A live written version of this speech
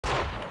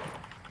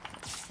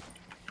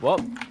Well,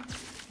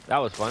 that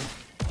was fun.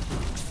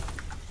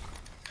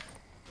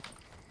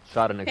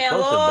 Shot an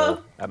explosive Hello?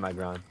 bow at my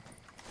ground.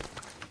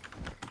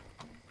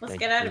 Let's Thank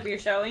get you. out of here,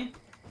 shall we?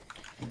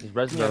 He's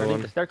resting Another underneath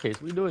one. the staircase.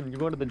 What are you doing? You're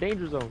going to the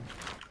danger zone.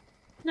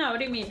 No, what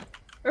do you mean?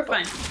 We're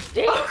fine.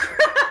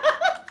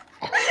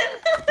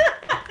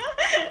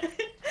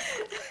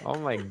 Oh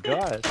my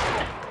god.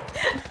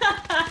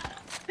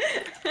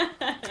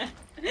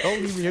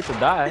 Don't leave me here to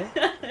die.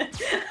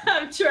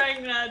 I'm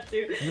trying not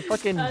to. You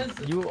fucking, I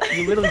was- you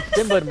literally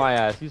Simba'd my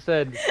ass. You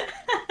said,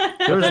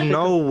 There's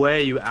no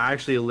way you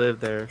actually live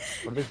there.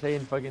 what are they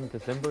saying fucking to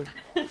Simba?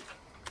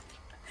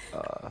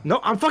 No,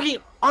 I'm fucking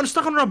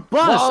stuck on a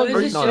bus. Well,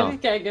 There's a no, sugar no.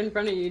 keg in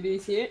front of you. Do you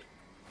see it?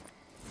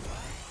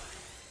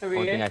 Over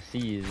Only thing here. I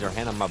see is your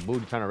hand on my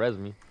booty trying to res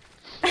me.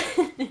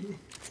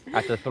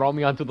 Have to throw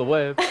me onto the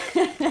web.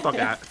 Fuck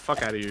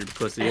out of here,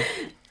 pussy. You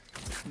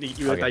really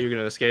Okay. thought you were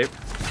gonna escape?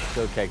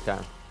 Still keg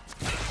time.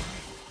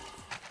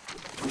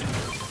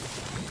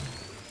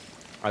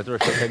 I threw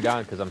a shit keg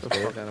down because I'm Get the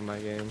scared. fuck out of my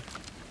game.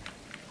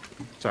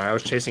 Sorry, I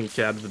was chasing a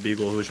kid out of the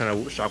Beagle who was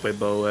trying to shockwave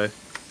bow away.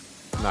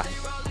 Nah.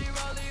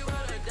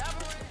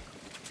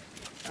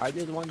 I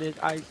just wanted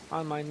ice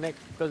on my neck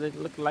because it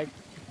looked like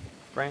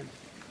France.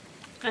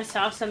 I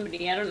saw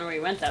somebody. I don't know where he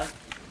went though.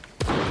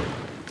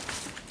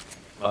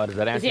 Does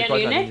that answer he your on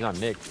you, question? I think Nick? he's on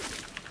Nick.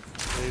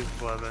 He's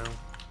flooding.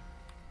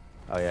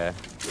 Oh yeah.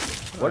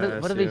 I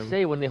What do they see him.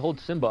 say when they hold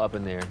Simba up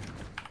in there?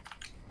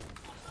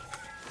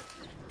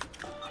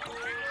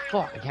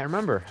 Fuck, I can't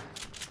remember.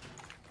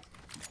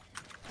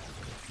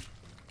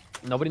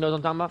 Nobody knows what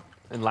I'm talking about?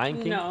 In Lion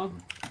King? No.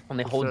 When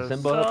they hold Says,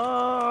 Simba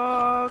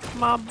up? Suck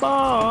my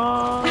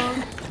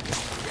balls.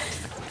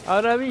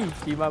 Ahora vi,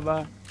 si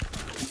baba.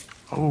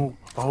 Oh,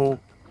 oh.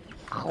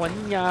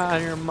 Juanya,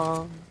 your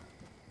mom.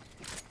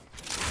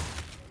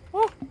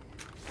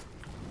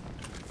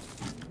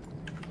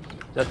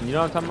 Justin, you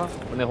know what I'm talking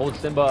about? When they hold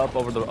Simba up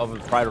over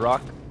Pride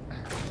Rock?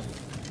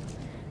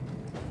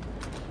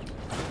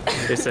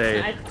 They say,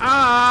 I-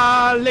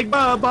 ah, lick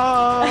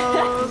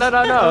baba. No.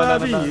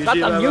 Not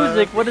the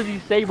music. What does he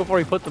say before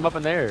he puts them up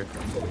in the air?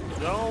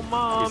 Yo,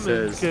 mom He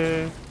says- is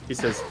gay. He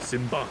says,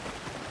 Simba.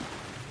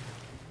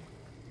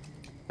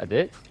 That's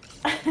it?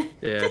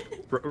 Yeah,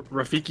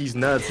 Rafiki's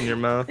nuts in your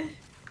mouth. My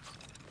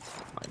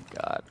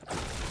God.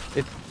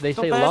 They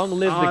say bad. long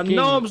live the king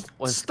no, I'm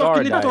when stuck Scar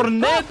in the dies.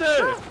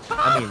 tornado.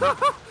 I mean,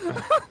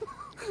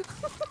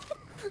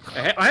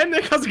 Hey,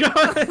 Nick, how's it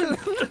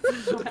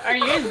going? Are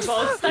you guys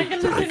both stuck in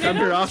the Come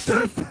here tornado?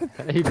 often.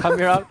 you come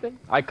here often?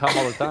 I come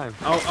all the time.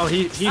 Oh,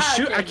 he Ah,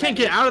 shoot. okay, I can't then.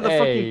 get out of the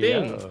fucking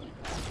thing. yo.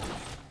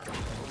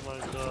 Oh my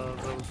god,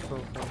 that was so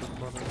fucking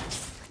funny.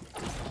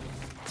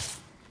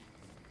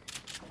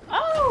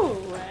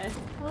 Oh,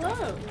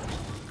 hello.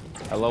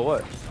 Hello,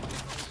 what?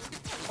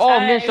 Oh,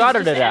 I'm It getting was shot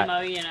at just that. ammo,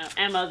 you know,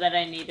 ammo that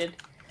I needed.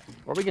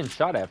 Where are we getting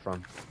shot at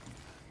from?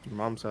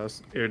 Mom's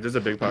house. Here, there's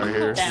a big part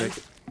here. Damn. Nick.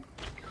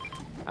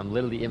 I'm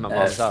literally in my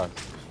mom's house.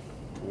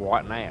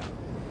 What now?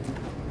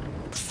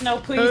 No,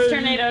 please, Hey,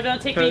 tornado,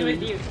 don't take me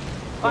with you.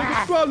 What's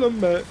the problem,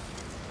 man?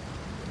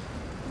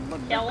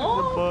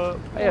 Hello?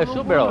 Hey, a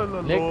shield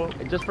barrel,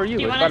 Nick. Just for you.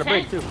 Do you It's want about to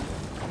a break too.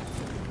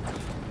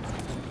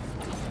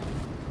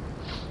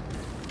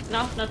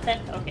 No, no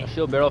tent. Okay. A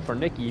shield barrel for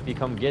Nikki. If you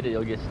come get it,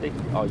 it'll get sticky.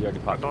 Oh, you already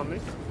I popped it. don't need.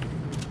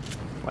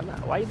 Why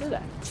not? Why you do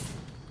that?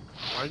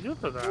 Why you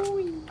do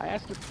that? I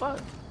asked you fun.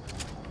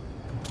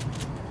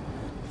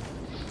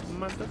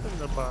 My dick in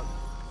the butt.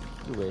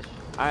 You wish.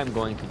 I am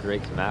going to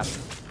Drake's map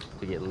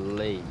to get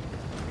laid.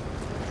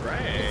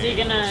 Is he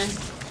gonna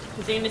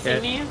see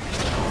me?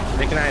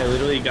 Nick and I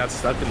literally got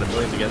stuck in the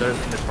building together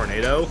in the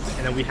tornado,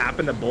 and then we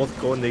happened to both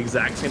go in the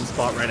exact same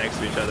spot right next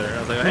to each other. I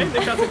was like, hey,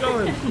 Nick, how's it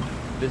going?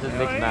 This is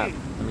Nick's map.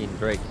 I mean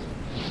Drake's.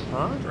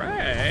 Huh?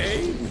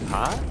 Right.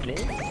 Huh? Nick?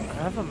 I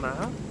have a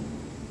map.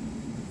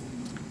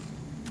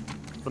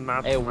 The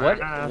map's Hey, my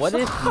what? ass. What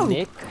if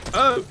Nick?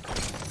 Oh,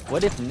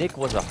 What if Nick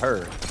was a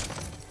her?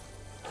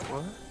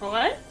 What?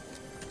 What?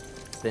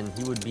 Then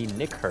he would be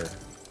Nick her.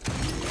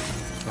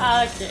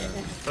 Okay.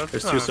 That's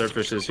there's two not-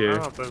 surfaces I here.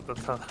 don't think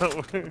that's how that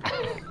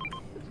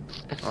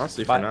works.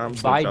 Honestly, for By- now, I'm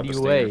still by dropping the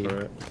Stinger way- for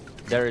it.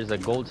 There is a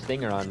gold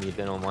stinger on me if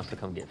anyone wants to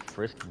come get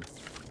frisky.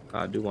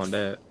 I do want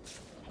that.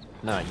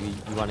 No,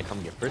 you want to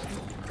come get frisky?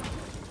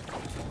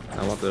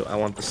 I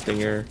want the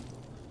stinger.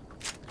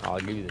 I'll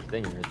give you the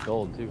stinger. It's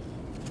gold too.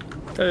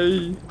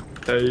 Hey,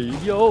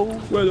 Yo.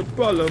 where the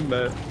problem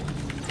at?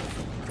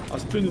 I'm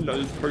spinning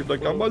on this perk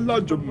like I'm a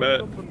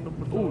laundromat.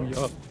 Ooh,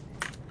 yeah.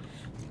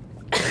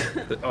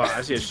 Oh,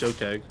 I see a show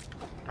tag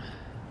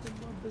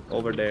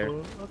over there.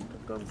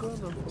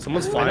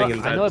 Someone's I flying know-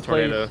 inside I know the a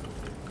place. tornado.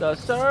 The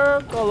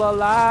circle of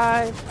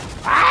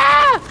life.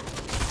 Ah!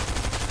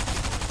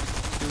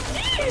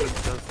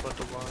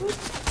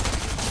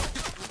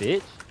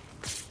 Bitch.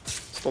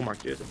 Stole my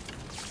kid.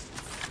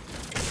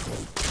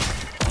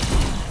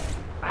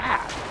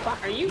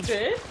 Are you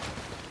good?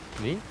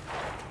 Me?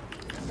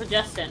 Or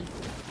Justin?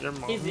 Your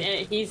mom.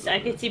 He's. I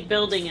could see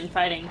building and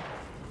fighting.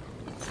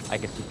 I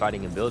can see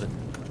fighting and building.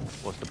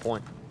 What's the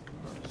point?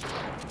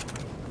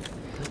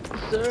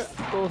 Monster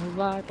goes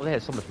alive. Oh, they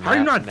had so much. How are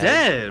you not mag-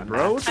 dead,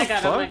 bro? What the I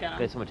got him, I fuck? got They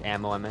him. had so much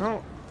ammo, I mean.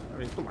 No, I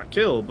mean, it's my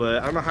kill,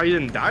 but I don't know how you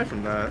didn't die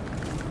from that.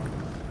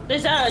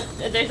 There's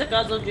a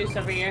guzzle juice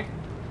over here.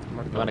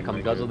 You wanna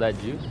come guzzle that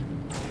juice?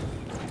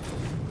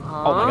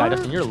 Oh my god,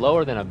 Justin, you're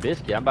lower than a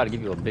biscuit. I'm about to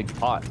give you a big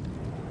pot.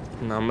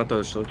 No, I'm gonna throw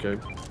a shield kick.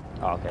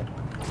 Oh, okay.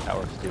 That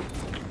works too.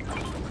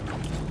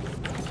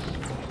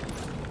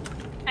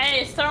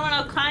 Hey, it's throwing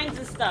all kinds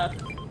of stuff.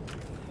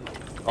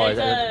 Oh, is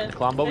that the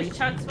Colombo? There's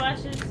chug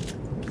splashes.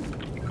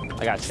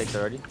 I got 6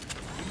 already.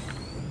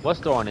 What's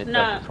throwing it?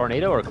 No. The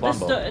tornado or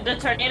Colombo? The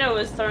tornado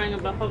was throwing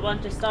a whole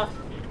bunch of stuff.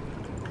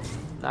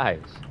 Nice.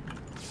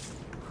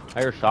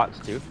 I hear shots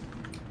too.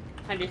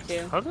 I do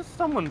too. How does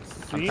someone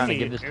see I'm trying to me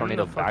give this in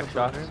tornado the back fucking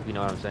shots, tornado? if you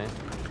know what I'm saying.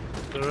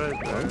 They're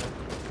right there.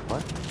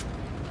 What?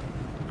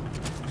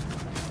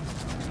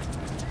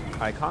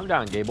 Alright, calm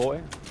down, gay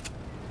boy.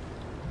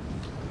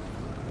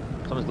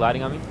 Someone's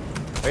gliding on me.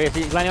 Wait, is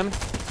he gliding on me?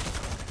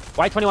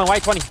 White 21,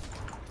 white 20.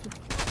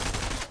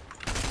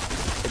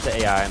 It's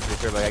an AI, I'm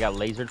pretty sure, but I got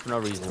lasered for no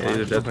reason. Yeah, Why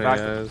these don't are you go back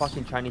definitely to AIs.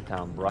 fucking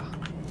Chinatown, bruh.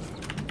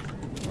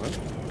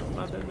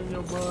 My dick in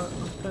your butt.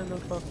 I'm kinda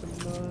fucking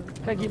nuts.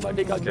 Can't keep my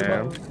dick out your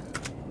Damn. butt.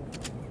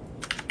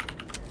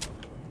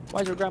 Why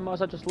is your grandma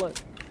such a slut?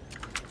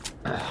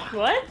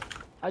 What?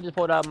 I just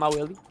pulled out my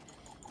willy.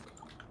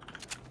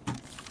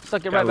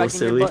 Stuck it Got right a back in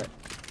little your silly. butt.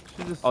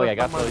 She just Oh, yeah, sucked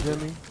got on my silly.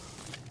 Jimmy.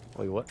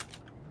 Wait, what?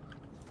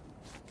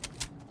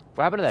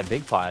 What happened to that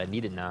big pot? I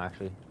need it now,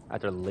 actually.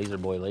 After the laser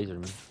boy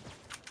lasered me.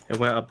 It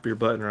went up your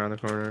butt and around the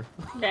corner.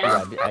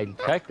 Yeah, Damn. I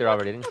checked it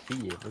already. I didn't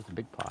see it. Where's the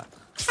big pot?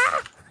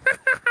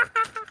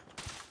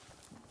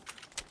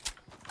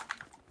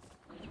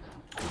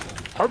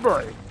 Oh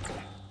boy.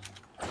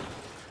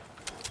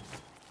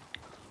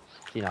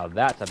 See, now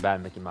that's a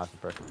bad Mickey Mouse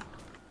impression.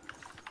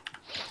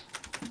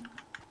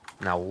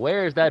 Now,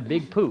 where's that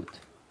big poot?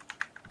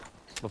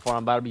 Before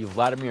I'm about to be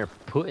Vladimir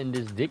putting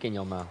this dick in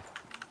your mouth.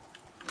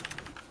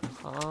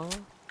 Huh?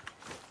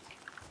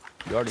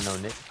 You already know,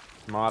 Nick.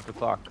 Tomorrow after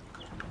clock.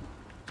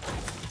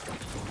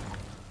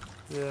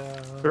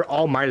 Yeah. They're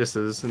all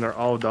Midases and they're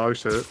all dog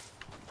shit.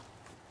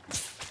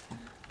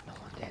 No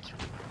one's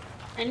answering.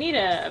 I need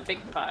a big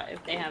pot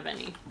if they have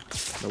any.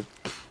 Nope.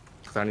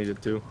 Cause I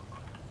needed to.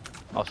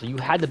 Oh, so you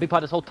had the big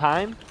pot this whole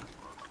time?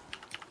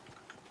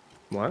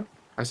 What?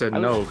 I said I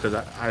no was- because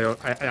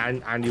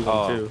I need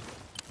Oh. one too.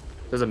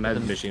 There's a med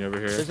There's a- machine over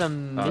here. There's a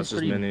Oh, it's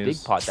just mystery minis.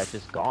 big pot that's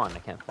just gone. I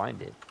can't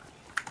find it.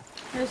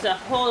 There's a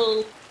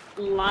whole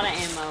lot of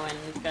ammo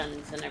and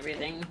guns and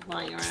everything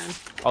lying around.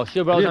 Oh,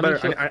 shield I bros need a on me. better,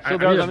 Shield, I shield need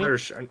bros a on me.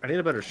 better, I need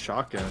a better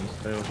shotgun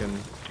so I can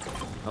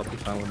help you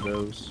find one of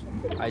those.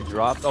 I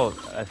dropped. Oh,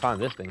 I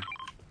found this thing.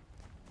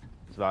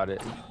 That's about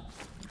it.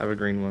 I have a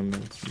green one.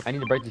 That's... I need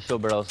to break the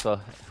shield barrels, so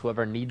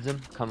whoever needs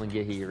them, come and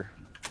get here,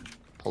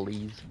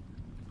 please.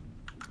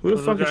 Who the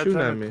There's a fuck is guy shooting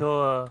trying at to me?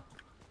 Kill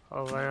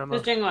a llama.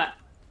 Who's doing what?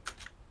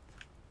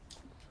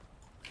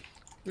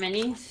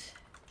 Minis?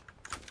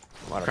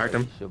 Why don't I Cracked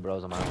break him. the shield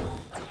barrels on my own?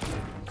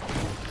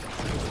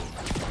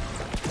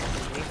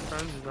 Your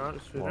friend's not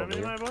shooting Over at me,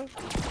 here. my boy?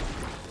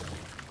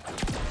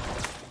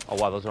 Oh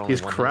wow, those are only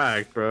He's one.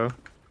 cracked, bro.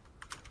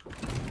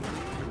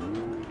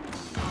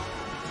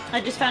 I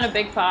just found a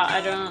big pot.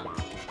 I don't.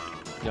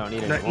 You don't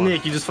need it anymore.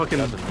 Nick, you just fucking.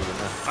 Doesn't need it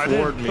now. I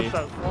Floored didn't me. put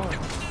that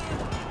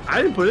one.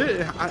 I didn't put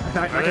it. I I can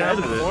didn't have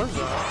edit the it. floors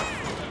out.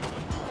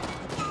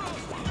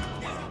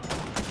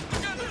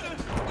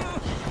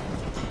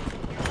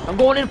 I'm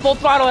going in full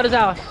throttle at his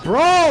house.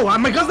 Bro,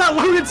 my gun's not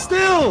loaded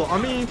still.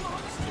 I mean,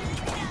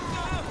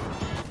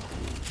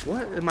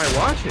 what am I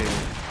watching?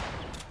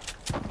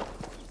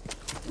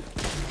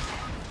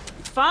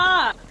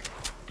 Fuck!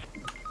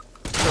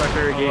 This is my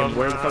favorite game.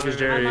 Where the fuck is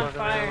Jerry? I'm on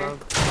fire.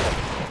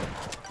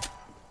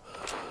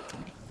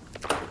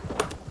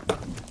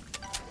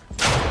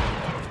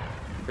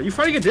 Are you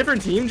fighting a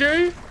different team,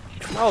 Jerry?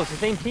 No, it's the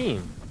same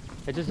team.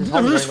 It's just his No,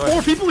 homie there's running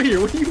away. 4 people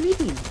here. What do you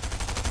mean?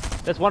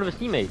 That's one of his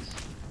teammates.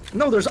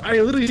 No, I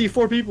literally see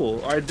 4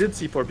 people. Or I did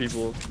see 4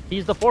 people.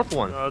 He's the fourth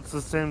one. No, it's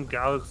the same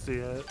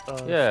galaxy.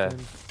 Yeah.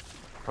 skin.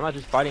 I'm not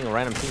just fighting a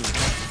random team.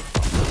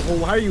 Well,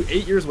 why are you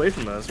 8 years away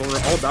from us when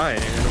we're all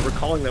dying and we're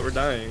calling that we're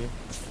dying?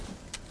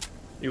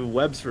 You have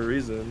webs for a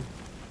reason.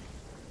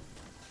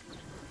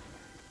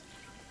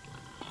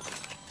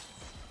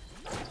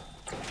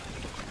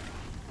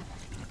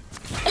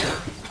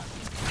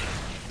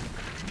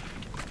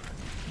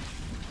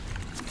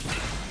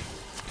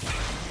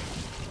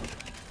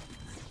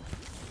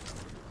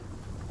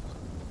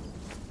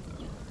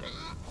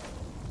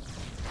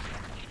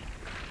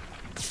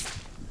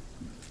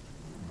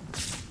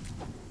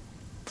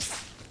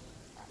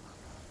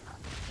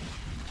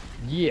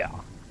 Yeah.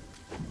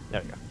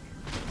 There we go.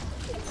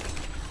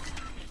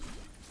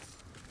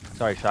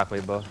 Sorry,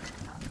 Shockwave, bro.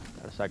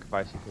 Gotta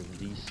sacrifice it because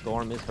the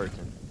storm is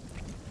hurting.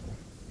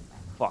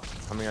 Fuck.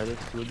 How many are there?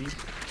 2 of these?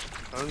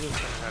 I'm just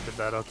gonna have to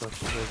bat out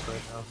this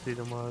right now. See you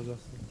tomorrow,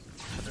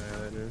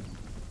 Justin. Dude.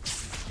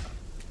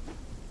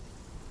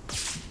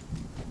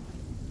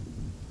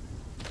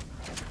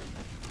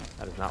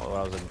 That is not what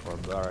I was looking for,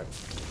 but alright.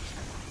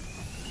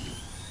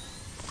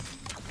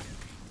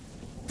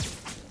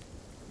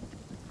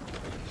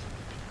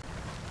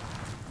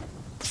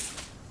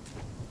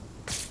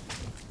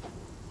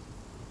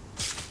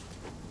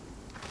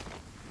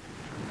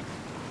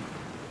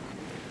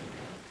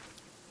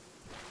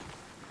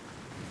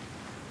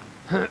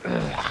 Base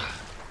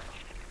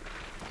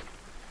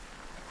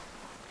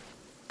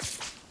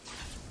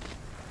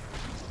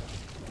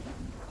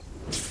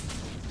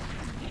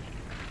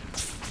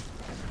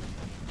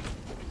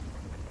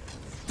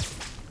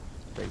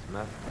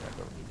map. I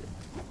don't need it.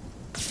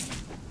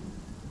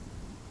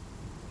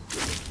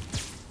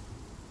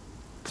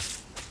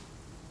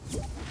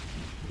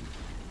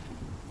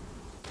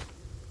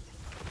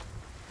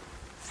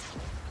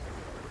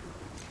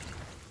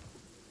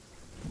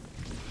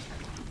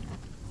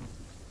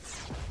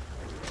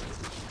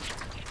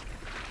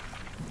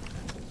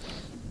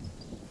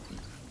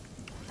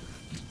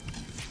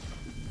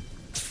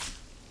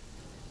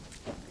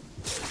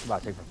 It's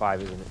about to take for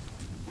 5, isn't it?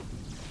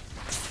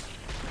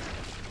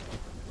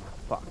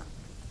 Fuck.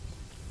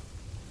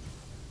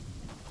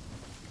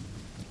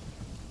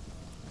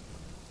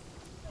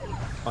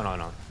 Oh no,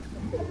 no.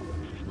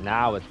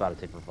 Now it's about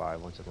to take for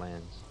 5 once it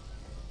lands.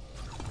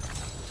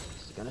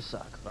 This is gonna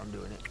suck, but I'm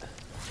doing it.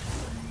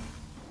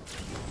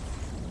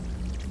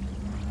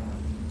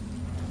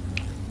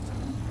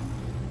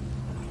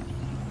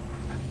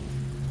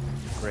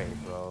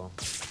 Great, bro.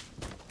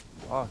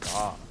 Fuck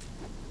off.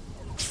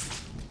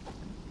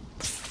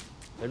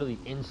 Literally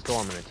in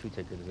storm and a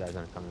 2-tick, this guy's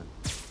gonna come in.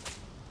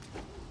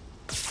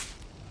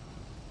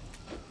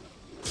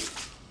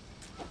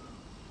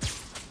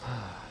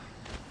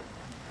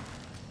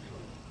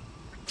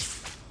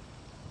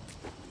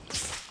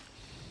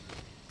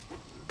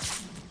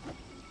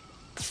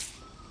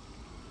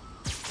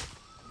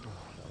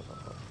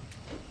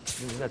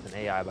 That's an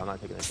AI, but I'm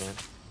not taking a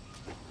chance.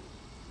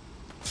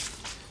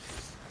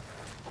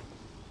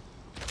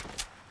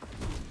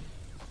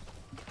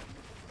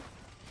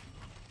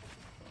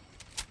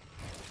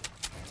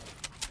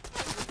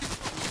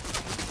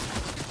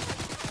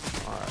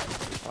 Alright,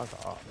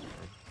 fuck off, man.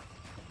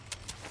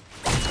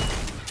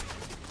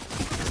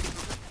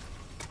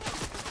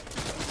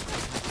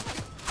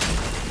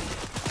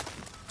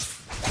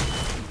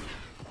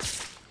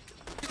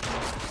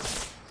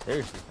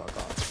 Seriously, fuck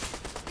off.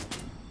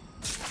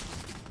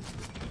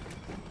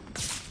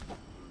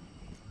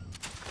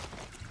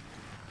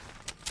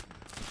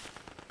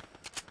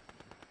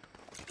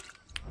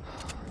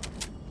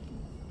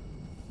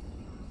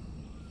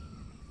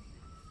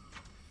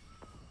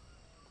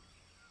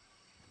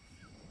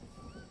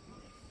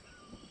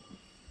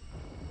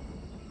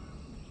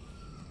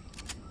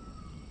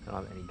 I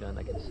don't have any gun.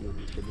 I can see what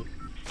this kid is.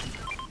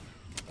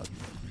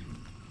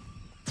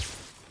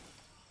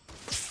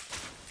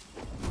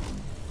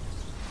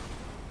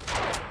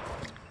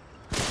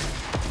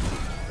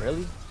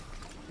 Really?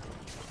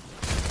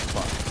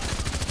 Fuck.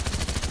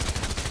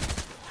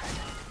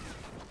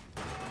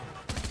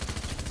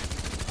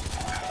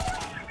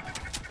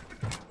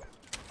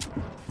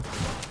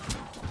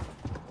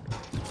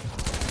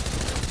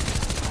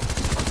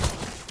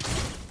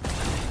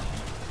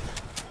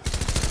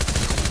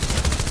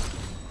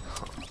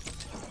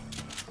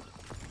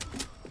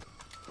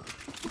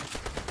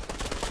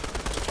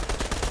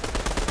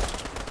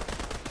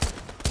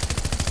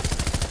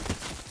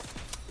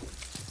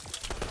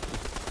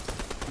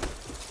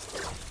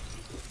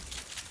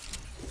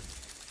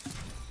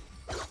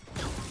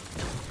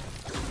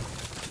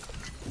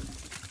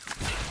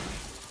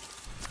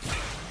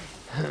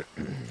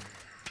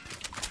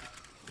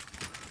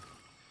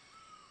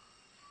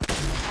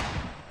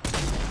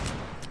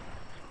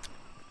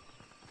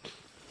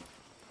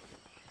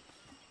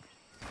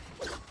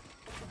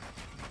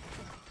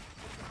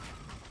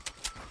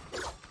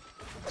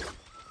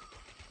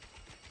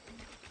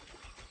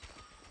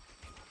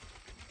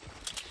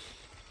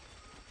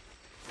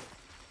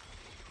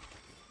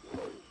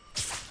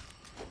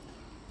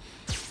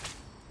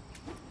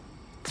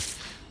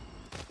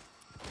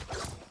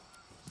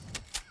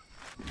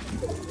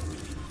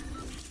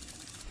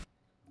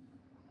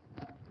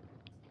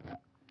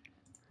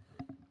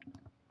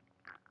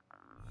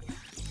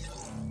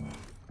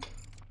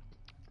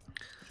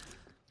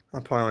 I'll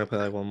probably only play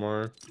like one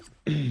more.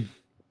 Alright.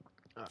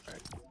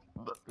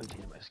 Let me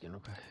change my skin real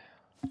quick.